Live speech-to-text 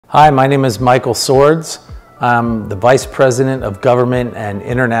Hi, my name is Michael Swords. I'm the Vice President of Government and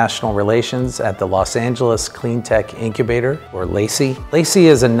International Relations at the Los Angeles Cleantech Incubator, or LACI. LACI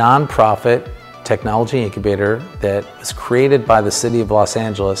is a nonprofit technology incubator that was created by the City of Los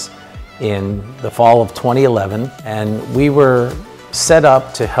Angeles in the fall of 2011, and we were set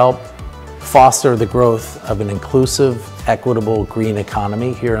up to help foster the growth of an inclusive, equitable green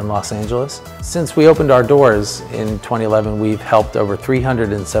economy here in Los Angeles. Since we opened our doors in 2011, we've helped over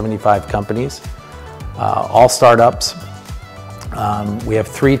 375 companies, all startups. We have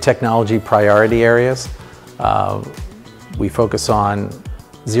 3 technology priority areas. We focus on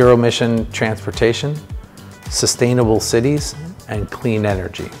zero-emission transportation, sustainable cities, and clean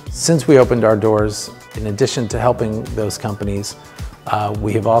energy. Since we opened our doors, in addition to helping those companies,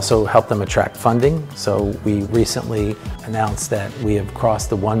 we have also helped them attract funding. So we recently announced that we have crossed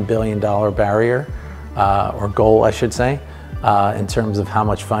the $1 billion barrier, or goal, I should say, in terms of how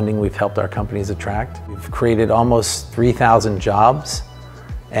much funding we've helped our companies attract. We've created almost 3,000 jobs,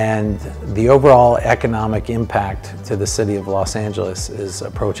 and the overall economic impact to the city of Los Angeles is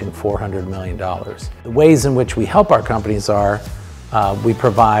approaching $400 million. The ways in which we help our companies are, we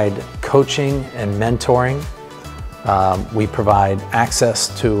provide coaching and mentoring. We provide access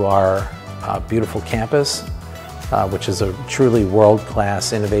to our beautiful campus, which is a truly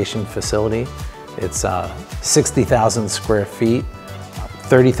world-class innovation facility. It's 60,000 square feet,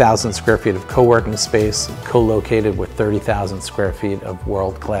 30,000 square feet of co-working space, co-located with 30,000 square feet of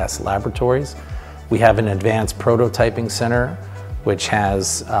world-class laboratories. We have an advanced prototyping center, which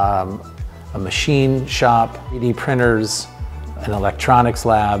has a machine shop, 3D printers, an electronics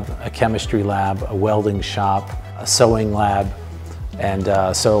lab, a chemistry lab, a welding shop, a sewing lab,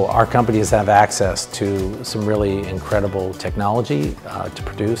 and so our companies have access to some really incredible technology to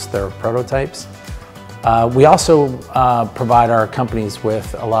produce their prototypes. We also provide our companies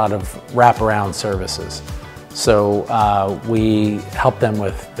with a lot of wraparound services. So we help them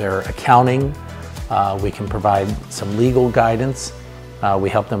with their accounting, we can provide some legal guidance, we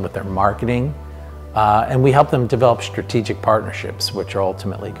help them with their marketing, and we help them develop strategic partnerships, which are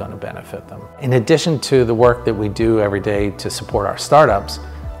ultimately going to benefit them. In addition to the work that we do every day to support our startups,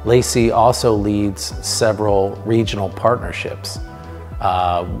 LACI also leads several regional partnerships.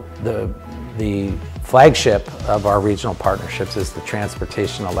 The flagship of our regional partnerships is the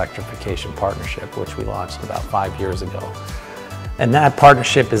Transportation Electrification Partnership, which we launched about 5 years ago. And that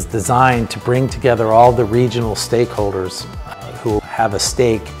partnership is designed to bring together all the regional stakeholders who have a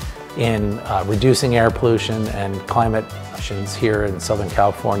stake in reducing air pollution and climate emissions here in Southern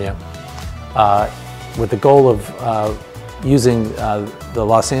California, with the goal of using the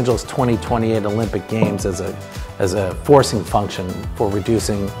Los Angeles 2028 Olympic Games as a forcing function for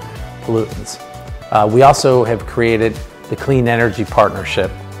reducing pollutants. We also have created the Clean Energy Partnership,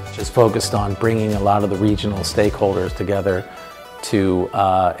 which is focused on bringing a lot of the regional stakeholders together to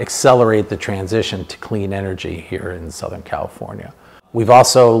accelerate the transition to clean energy here in Southern California. We've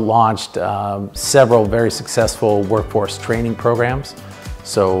also launched several very successful workforce training programs.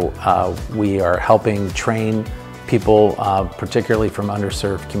 So we are helping train people, particularly from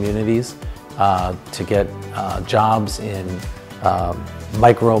underserved communities, to get jobs in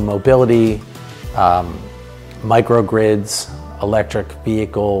micro-mobility, microgrids, electric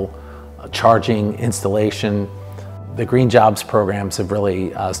vehicle charging installation. The Green Jobs programs have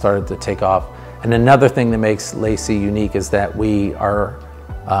really started to take off. And another thing that makes LACI unique is that we are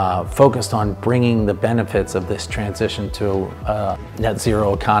focused on bringing the benefits of this transition to a net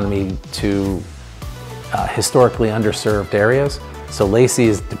zero economy to historically underserved areas. So LACI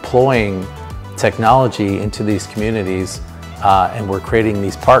is deploying technology into these communities, and we're creating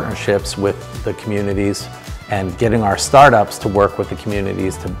these partnerships with the communities and getting our startups to work with the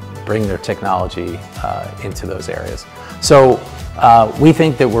communities to bring their technology into those areas. So we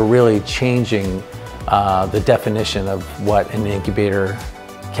think that we're really changing the definition of what an incubator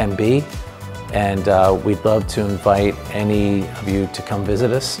can be, and we'd love to invite any of you to come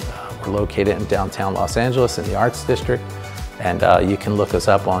visit us. We're located in downtown Los Angeles in the Arts District, and you can look us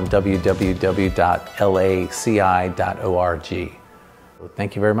up on www.laci.org.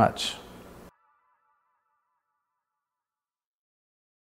 Thank you very much.